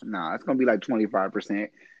 Nah, it's gonna be like 25%. Because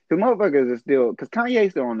motherfuckers are still, because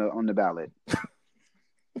Kanye's still on the ballot.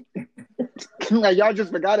 Like y'all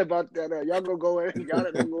just forgot about that. Y'all gonna go in. Y'all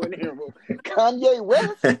gonna go in here. Kanye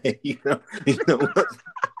West.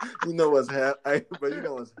 you know what's happening, but you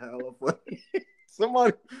know what's hella funny.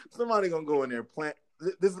 Somebody gonna go in there and plant.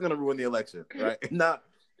 This is gonna ruin the election, right? Not.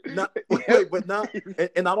 But not.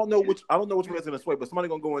 And I don't know which way it's gonna sway. But somebody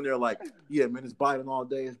gonna go in there like, yeah, man, it's Biden all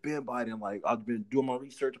day. It's been Biden. Like I've been doing my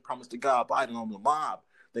research. I promise to God, Biden on the mob.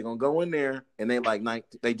 They gonna go in there and they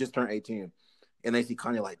just turned 18, and they see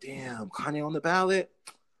Kanye like, damn, Kanye on the ballot.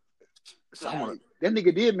 So that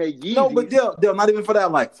nigga did make Yeezy. No, but Dale, not even for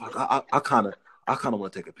that. Like, fuck, I kind of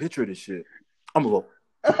want to take a picture of this shit. I'm gonna vote.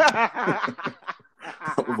 I'm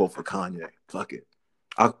gonna vote for Kanye. Fuck it.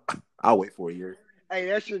 I'll wait for a year. Hey,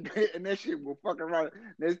 that shit will fuck around.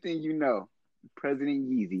 Next thing you know,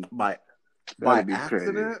 President Yeezy by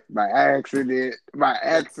accident. By accident.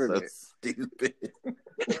 That's so stupid.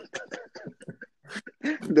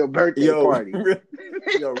 The birthday party. Real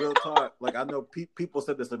talk. Like I know people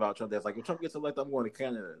said this about Trump. That's like if Trump gets elected, I'm going to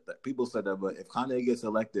Canada. People said that, but if Kanye gets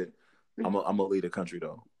elected, I'm gonna lead the country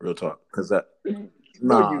though. Real talk, because that. Real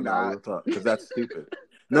talk, because that's stupid.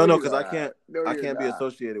 No, because I can't be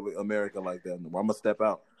associated with America like that. I'm gonna step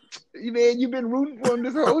out. Man, you've been rooting for him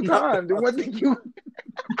this whole time. There wasn't you.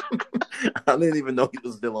 I didn't even know he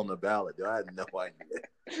was still on the ballot. Dude. I had no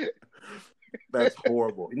idea. That's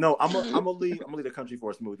horrible. No, I'm gonna lead the country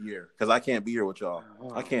for a smooth year because I can't be here with y'all.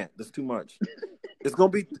 I can't. That's too much. It's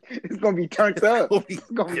gonna be turned up. It's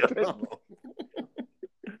gonna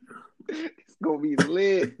be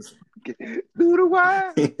lit. Do the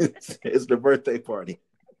why? It's the birthday party.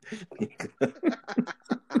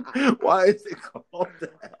 Why is it called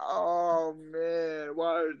that? Oh man,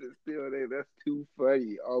 why is it still there? That's too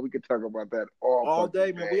funny. Oh, we could talk about that all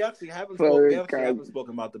day, man. We actually haven't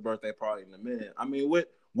spoken about the birthday party in a minute. I mean, with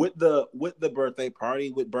the birthday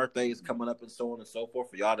party, with birthdays coming up and so on and so forth.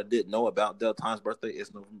 For y'all that didn't know about Del Time's birthday,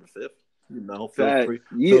 it's November 5th. You know, feel free.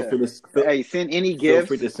 Hey, send any gifts.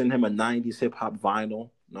 Feel free to send him a 90s hip hop vinyl.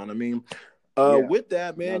 Know what I mean? With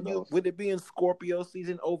that, man, with it being Scorpio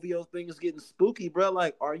season, OVO things getting spooky, bro.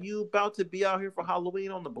 Like, are you about to be out here for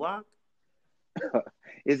Halloween on the block?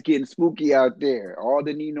 It's getting spooky out there. All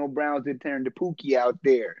the Nino Browns that turned to Pookie out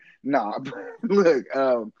there. Nah, look,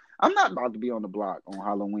 I'm not about to be on the block on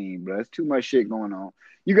Halloween, bro. There's too much shit going on.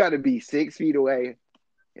 You got to be 6 feet away.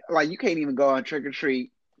 Like, you can't even go on trick or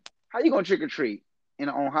treat. How you gonna trick or treat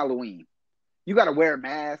on Halloween? You got to wear a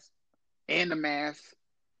mask and a mask.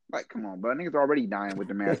 Like, come on, bro. Niggas already dying with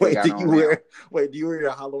the mask. Do you wear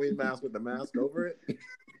your Halloween mask with the mask over it?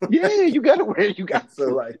 Yeah, you gotta wear it. You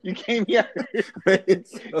came here.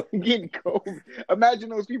 You're getting cold. Imagine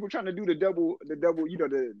those people trying to do the double, you know,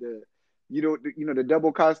 the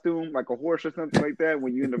double costume, like a horse or something like that.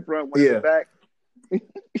 When you in the front, one in Yeah. the back.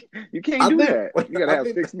 You can't do that. You gotta have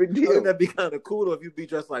 6 big I think deal. that'd be kind of cool though, if you be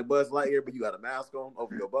dressed like Buzz Lightyear, but you got a mask on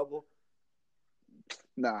over your bubble.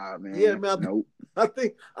 Nah, man. Yeah, man. Nope. I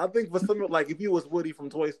think for some, like if you was Woody from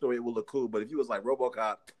Toy Story, it would look cool. But if you was like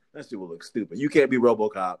RoboCop, that shit would look stupid. You can't be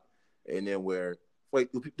RoboCop and then wear.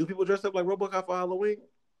 Wait, do people dress up like RoboCop for Halloween?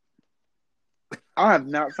 I have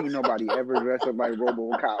not seen nobody ever dress up like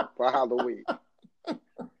RoboCop for Halloween.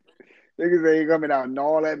 Niggas ain't coming out in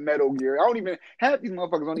all that Metal Gear. Half these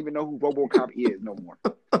motherfuckers don't even know who RoboCop is no more.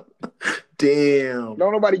 Damn.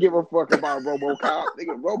 Don't nobody give a fuck about RoboCop.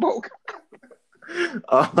 Nigga, RoboCop.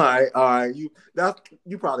 All right.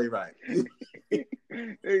 You probably right.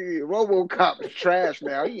 RoboCop is trash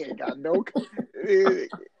now. He ain't got no.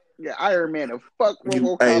 Yeah, Iron Man to fuck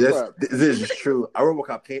RoboCop up. This is true.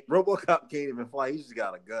 RoboCop can't even fly. He just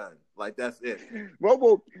got a gun. Like that's it.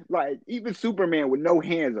 Even Superman with no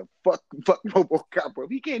hands will fuck RoboCop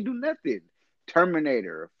up. He can't do nothing.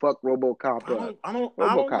 Terminator, fuck RoboCop up. I don't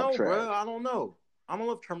know, bro. I don't know. I don't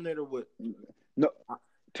know if Terminator would. No,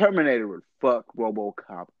 Terminator would fuck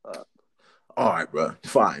RoboCop up. All right, bro.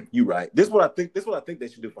 Fine. You right. This is what I think they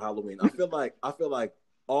should do for Halloween. I feel like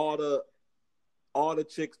all the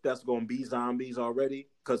chicks that's gonna be zombies already,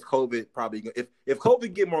 because COVID probably if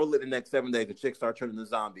COVID get more lit the next 7 days, the chicks start turning to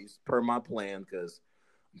zombies per my plan, because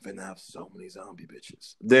I'm finna have so many zombie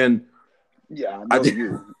bitches. Then yeah, I know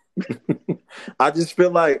you. I just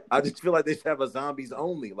feel like they should have a zombies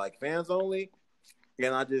only, like fans only,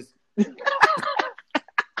 and I just.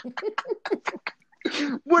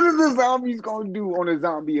 What are the zombies gonna do on a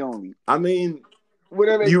zombie only? I mean, what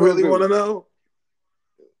are they? You really want to know?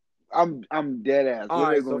 I'm dead ass. All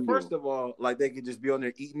right. So first of all, like they could just be on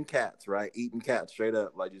there eating cats, right? Eating cats straight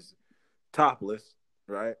up, like just topless,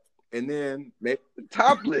 right? And then maybe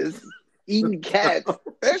topless eating cats.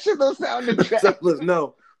 That shit don't sound attractive.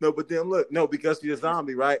 No. But then look, no, because she's a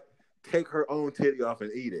zombie, right? Take her own titty off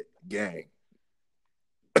and eat it, gang.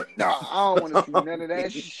 No, I don't want to see none of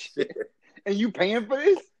that shit. And you paying for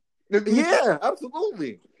this? Yeah,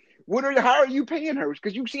 absolutely. How are you paying her?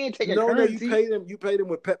 Because she ain't taking currency. No, you pay them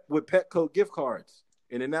with Petco gift cards,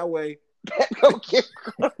 and in that way, Petco gift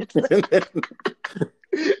cards.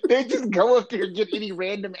 They just go up there and get any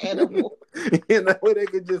random animal. And that way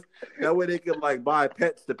they could like buy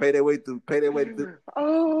pets to pay their way through.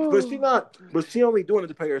 Oh, but she only doing it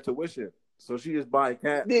to pay her tuition. So she just buy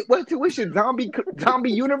cat. What tuition? Zombie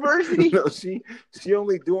University? No, she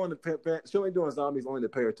only doing zombies only to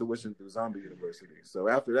pay her tuition through Zombie University. So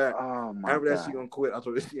after that, she gonna quit. I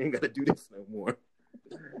told her she ain't got to do this no more.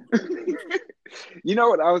 You know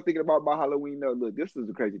what I was thinking about Halloween though? Look, this is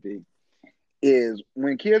the crazy thing. Is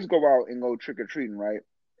when kids go out and go trick or treating, right?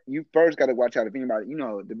 You first got to watch out if anybody. You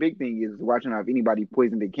know, the big thing is watching out if anybody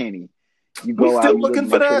poisoned their candy. You go out. Still looking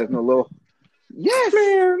for that? Yes,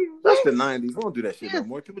 man. That's the 90s. We don't do that shit no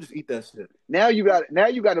more. People just eat that shit. Now you got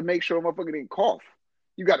to make sure a motherfucker didn't cough.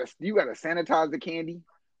 You got to sanitize the candy,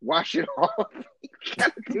 wash it off. You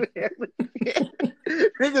got to do that.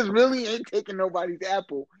 Niggas really ain't taking nobody's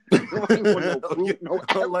apple.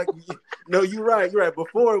 No, you're right.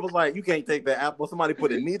 Before it was like you can't take the apple. Somebody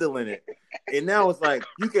put a needle in it, and now it's like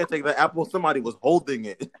you can't take the apple. Somebody was holding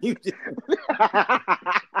it. You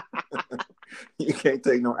can't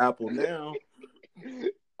take no apple now.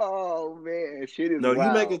 Oh man, shit is no.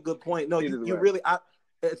 wild. You make a good point. No, you really.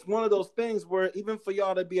 It's one of those things where even for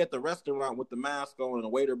y'all to be at the restaurant with the mask on and the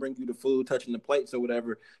waiter bring you the food, touching the plates or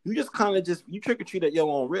whatever, you just kind of you trick or treat at your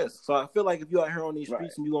own risk. So I feel like if you're out here on these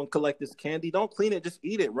streets and you gonna collect this candy, don't clean it, just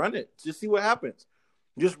eat it, run it, just see what happens.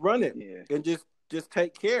 Just run it and just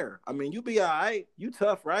take care. I mean, you be all right. You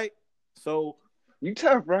tough, right? So. You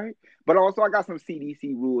tough, right? But also, I got some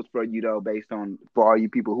CDC rules for you, though, for all you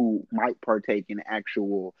people who might partake in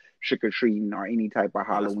actual trick-or-treating or any type of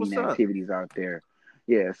Halloween activities out there.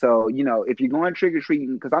 Yeah, so, if you're going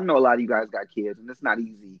trick-or-treating, because I know a lot of you guys got kids, and it's not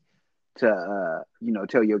easy to,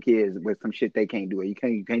 tell your kids with some shit they can't do. You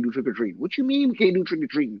can't do trick-or-treating. What you mean we can't do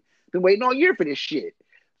trick-or-treating? Been waiting all year for this shit.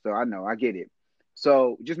 So, I know, I get it.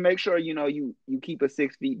 So, just make sure, you keep a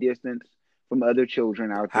 6 feet distance from other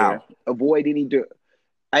children out there. Avoid any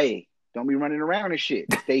hey, don't be running around and shit.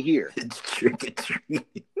 Stay here. It's trick or treat.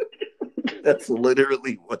 That's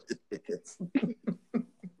literally what it is.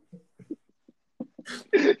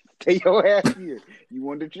 Stay your ass here. You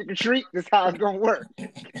want to trick or treat? That's how it's gonna work.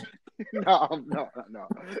 No.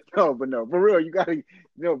 For real, you gotta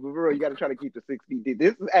try to keep the 6 feet.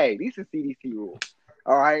 These are CDC rules.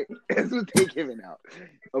 All right, that's what they're giving out.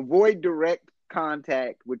 Avoid direct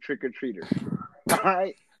contact with trick or treaters. All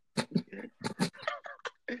right.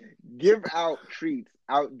 give out treats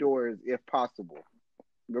outdoors if possible.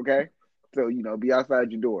 Okay, so be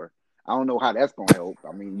outside your door. I don't know how that's gonna help.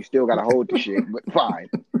 I mean, you still gotta hold the shit, but fine.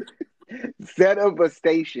 Set up a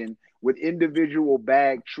station with individual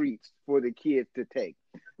bag treats for the kids to take.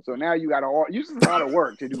 So now you got to use a lot of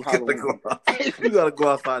work to do Halloween. You gotta go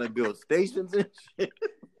outside and build stations and shit.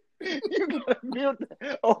 You gotta build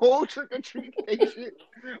a whole trick or treat station.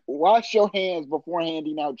 Wash your hands before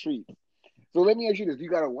handing out treats. So let me ask you this: you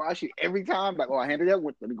gotta wash it every time. Like, I handed that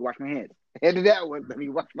one. Let me go wash my hands. Handed that one. Let me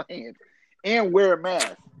wash my hands. And wear a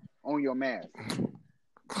mask on your mask.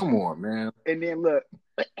 Come on, man. And then look,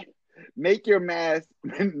 make your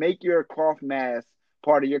cloth mask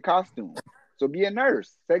part of your costume. So be a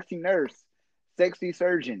nurse, sexy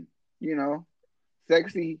surgeon,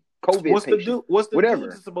 sexy COVID patient. What's the whatever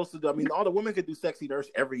dude supposed to do? I mean, all the women could do sexy nurse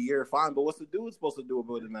every year, fine. But what's the dude supposed to do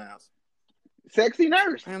about the mask? Sexy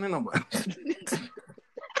nurse. Man, nobody.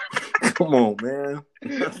 Come on, man.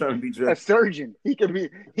 I'm not trying to be dressed. A surgeon. He could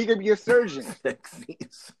be a surgeon. Sexy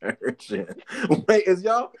surgeon.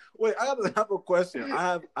 Wait, I have a question.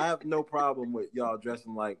 I have no problem with y'all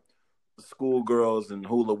dressing like schoolgirls and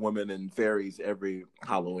hula women and fairies every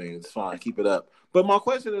Halloween. It's fine. Keep it up. But my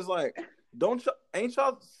question is like, ain't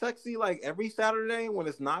y'all sexy like every Saturday when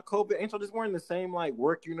it's not COVID? Ain't y'all just wearing the same like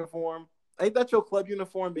work uniform? Ain't that your club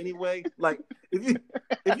uniform anyway? Like, if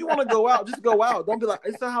you want to go out, just go out. Don't be like,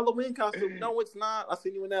 it's a Halloween costume. No, it's not. I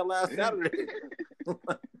seen you in that last Saturday.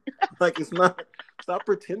 Like, it's not. Stop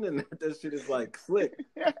pretending that shit is like slick.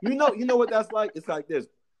 You know what that's like? It's like this.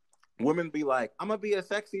 Women be like, I'm gonna be a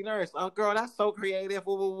sexy nurse. Oh, girl, that's so creative.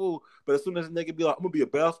 Woo, woo, woo. But as soon as a nigga be like, I'm gonna be a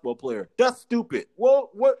basketball player, that's stupid. Well,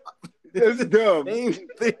 what? That's dumb. Same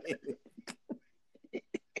thing.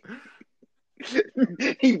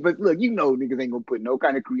 But look, niggas ain't gonna put no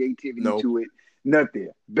kind of creativity to it. Nothing.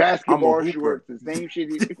 Basketball shorts, the same shit.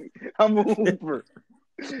 I'm a hooper.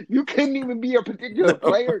 You couldn't even be a particular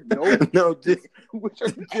player. No, just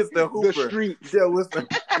the hooper. The streets. Yeah, with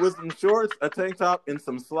some shorts, a tank top, and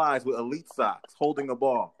some slides with elite socks, holding a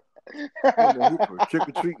ball. I'm a hooper. Trick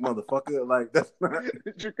or treat, motherfucker. Like, that's not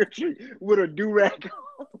trick or treat with a do-rag.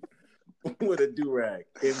 With a do-rag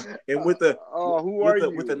and with the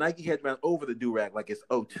with the Nike headband over the do-rag like it's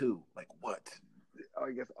O2. Like, what? Oh,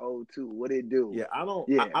 I guess O2. What it do? Yeah, I don't.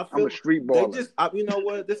 Yeah, I feel I'm a street baller. You know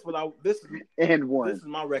what? This is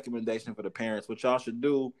my recommendation for the parents. What y'all should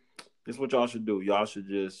do? This is what y'all should do. Y'all should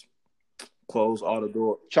just close all the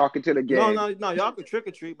doors. Chalk it to the game. No. Y'all can trick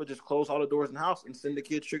or treat, but just close all the doors in the house and send the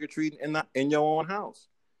kids trick or treating in your own house.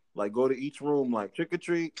 Like, go to each room, like trick or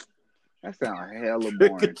treat. That sounds hella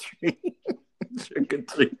boring. Trick or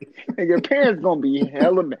treat. And your parents gonna be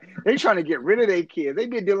hella mad. They trying to get rid of their kids. They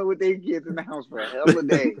been dealing with their kids in the house for hella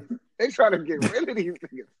days. They trying to get rid of these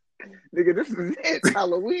niggas. Nigga, this is it.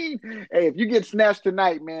 Halloween. Hey, if you get snatched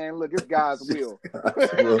tonight, man, look, it's God's will.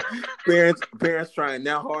 Parents trying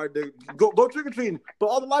now hard to go trick or treating, but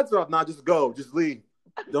all the lights are off. Nah, just go, just leave.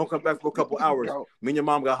 Don't come back for a couple hours. Me and your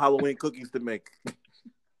mom got Halloween cookies to make.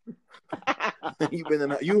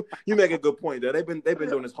 You make a good point though. They've been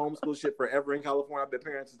doing this homeschool shit forever in California. I bet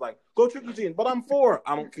parents is like, go trick or treating, but I'm 4.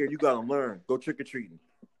 I don't care. You gotta learn. Go trick or treating.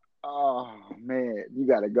 Oh man, you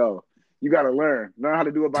gotta go. You gotta learn how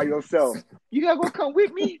to do it by yourself. You gotta go come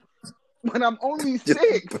with me when I'm only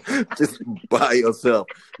 6. Just by yourself.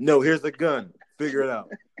 No, here's a gun. Figure it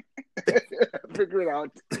out. Figure it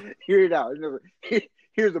out. Hear it out.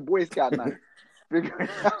 Here's a Boy Scout knife. Figure it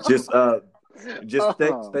out. Just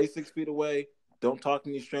stay 6 feet away. Don't talk to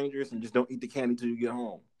any strangers, and just don't eat the candy till you get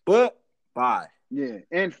home. But bye. Yeah,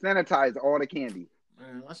 and sanitize all the candy.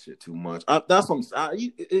 Man, that shit too much. That's what I'm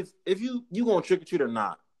saying. If you gonna trick or treat or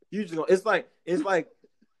not, you just gonna. It's like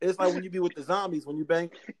when you be with the zombies when you bang.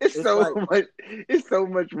 It's so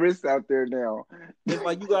much risk out there now. It's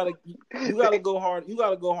like you gotta go hard. You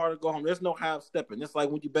gotta go hard or go home. There's no half stepping. It's like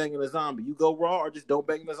when you banging a zombie, you go raw or just don't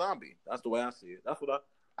bang the zombie. That's the way I see it. That's what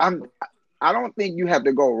I don't think you have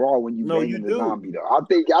to go raw when you bang the zombie though. I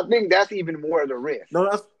think that's even more of the risk. No,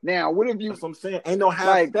 what if you? That's what I'm saying. Ain't no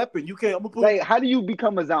half stepping. You can't. How do you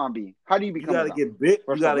become a zombie? How do you become? You gotta get bit.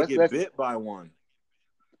 You gotta get bit by one.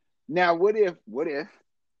 Now, what if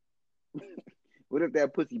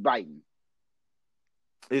that pussy biting?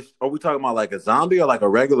 Are we talking about like a zombie or like a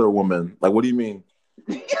regular woman? Like, what do you mean?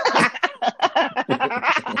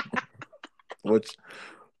 Which?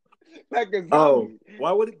 Like a zombie. Oh,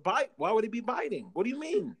 why would it bite? Why would it be biting? What do you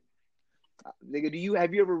mean? Nigga,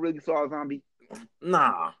 have you ever really saw a zombie?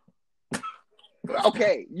 Nah.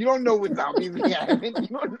 Okay, you don't know what zombies be having. You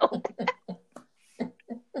don't know.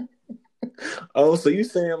 So you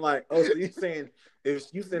saying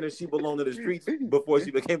if you said if she belonged to the streets before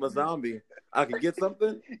she became a zombie, I could get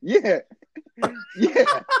something. Yeah.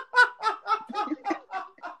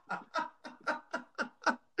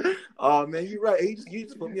 Oh man, you're right. You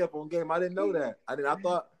just put me up on game. I didn't know that. I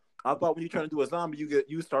thought when you're trying to do a zombie,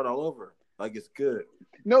 you start all over. Like it's good.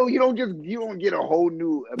 No, you don't get a whole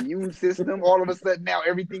new immune system. All of a sudden now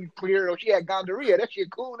everything's clear. Oh, she had gonorrhea. That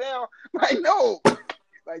shit cool now. Like no.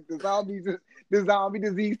 Like the zombie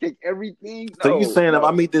disease take everything. So you saying if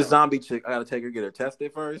I meet this zombie chick, I gotta take her get her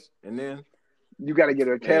tested first, and then you gotta get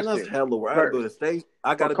her tested. That's hella work. I gotta build a station.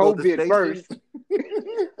 I gotta build a station first.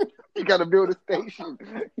 You gotta build a station.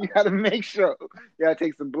 You gotta make sure. You gotta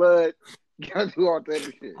take some blood. You gotta do all that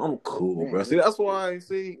shit. I'm cool, bro. See, that's why I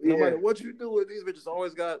see. No matter what you do with these bitches,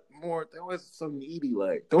 always got more. They always something needy.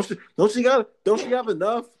 Like, don't she have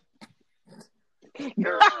enough?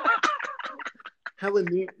 Hella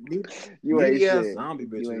needy ass zombie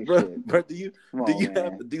bitches, bro. Do you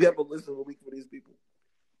have a list of the week for these people?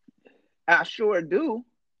 I sure do.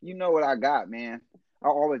 You know what I got, man. I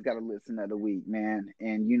always got to listen of the week, man.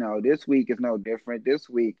 And, you know, this week is no different. This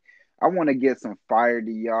week, I want to get some fire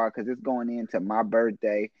to y'all because it's going into my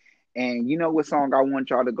birthday. And you know what song I want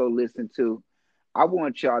y'all to go listen to? I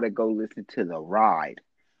want y'all to go listen to The Ride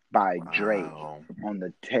by Drake on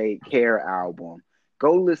the Take Care album.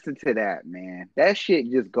 Go listen to that, man. That shit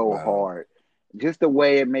just go hard. Just the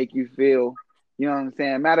way it make you feel. You know what I'm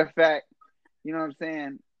saying? Matter of fact, you know what I'm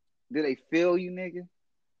saying? Do they feel you, nigga?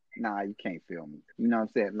 Nah, you can't feel me. You know what I'm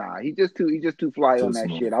saying? Nah, he just too fly on that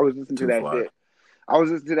shit. I was listening to that shit. I was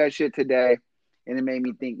listening to that shit today, and it made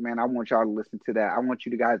me think, man, I want y'all to listen to that. I want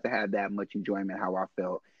you guys to have that much enjoyment how I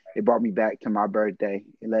felt. It brought me back to my birthday.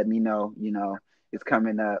 It let me know, you know, it's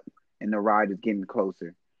coming up, and the ride is getting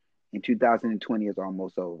closer. And 2020 is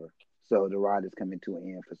almost over. So the ride is coming to an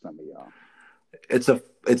end for some of y'all. It's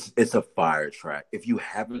a fire track. If you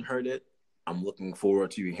haven't heard it, I'm looking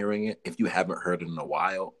forward to you hearing it. If you haven't heard it in a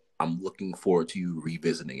while, I'm looking forward to you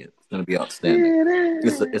revisiting it. It's gonna be outstanding.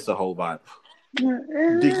 It's a whole vibe.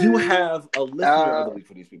 Do you have a listener of the week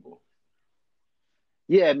for these people?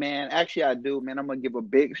 Yeah, man. Actually, I do, man. I'm gonna give a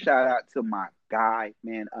big shout out to my guy,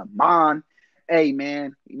 man, Amon. Hey,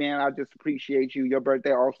 man, I just appreciate you. Your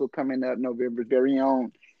birthday also coming up, November's very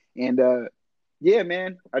own. And yeah,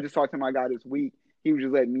 man, I just talked to my guy this week. He was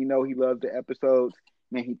just letting me know he loves the episodes.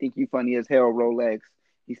 Man, he think you funny as hell, Rolex.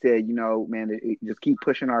 He said, you know, man, just keep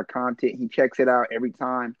pushing our content. He checks it out every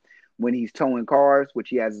time when he's towing cars, which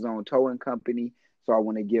he has his own towing company. So I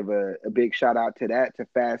want to give a big shout out to that, to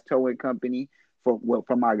Fast Towing Company, for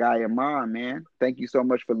my guy Amon, man. Thank you so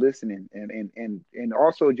much for listening, and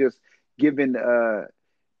also just giving out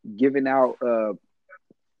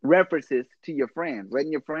references to your friends,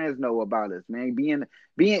 letting your friends know about us, man. Being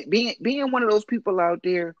one of those people out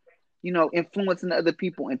there, you know, influencing other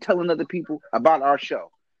people and telling other people about our show,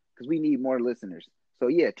 because we need more listeners. So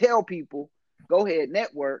yeah, tell people, go ahead,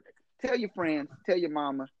 network, tell your friends, tell your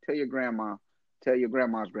mama, tell your grandma, tell your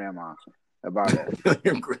grandma's grandma about us.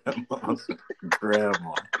 Your grandma's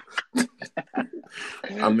grandma.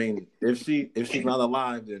 I mean, if she's not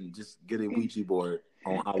alive, then just get a Ouija board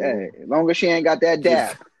on Halloween. Hey, as long as she ain't got that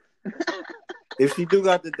dap. If she do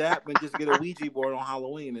got the dap, then just get a Ouija board on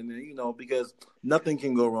Halloween, and then, you know, because nothing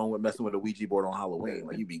can go wrong with messing with a Ouija board on Halloween.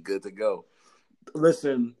 Like, you'd be good to go.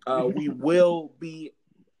 Listen, we will be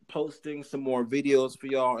posting some more videos for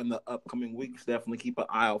y'all in the upcoming weeks. Definitely keep an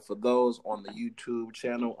eye out for those on the YouTube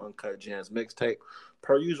channel, Uncut Gems Mixtape.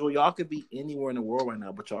 Per usual, y'all could be anywhere in the world right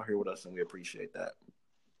now, but y'all here with us, and we appreciate that.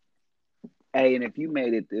 Hey, and if you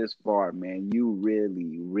made it this far, man, you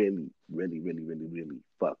really, really, really, really, really, really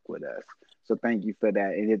fuck with us. So thank you for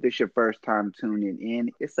that. And if this is your first time tuning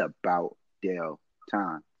in, it's about Dale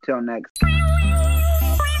time. Till next.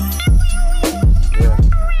 Yeah.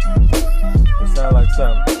 It sound like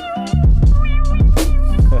something.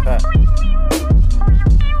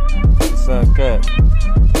 It's uncut.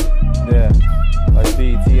 Yeah. Like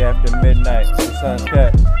BT after midnight. It's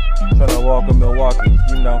uncut. Tryna walk in Milwaukee,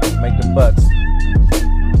 you know, make the butts.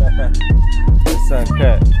 It's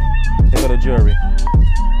uncut. Here go the jury.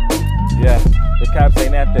 Yeah, the cops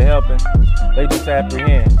ain't after helping, they just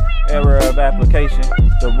apprehend. Error of application,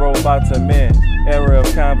 the robots are men. Error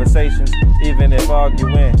of conversations, even if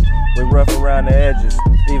arguing. We rough around the edges,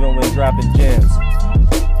 even when dropping gems.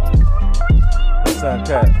 It's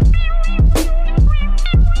uncut.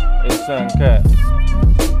 It's uncut.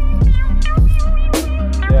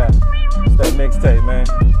 Yeah, it's that mixtape, man.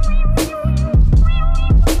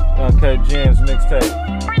 Uncut Gems mixtape.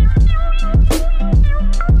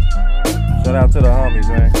 Shout out to the homies,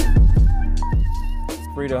 man.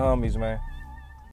 Free the homies, man.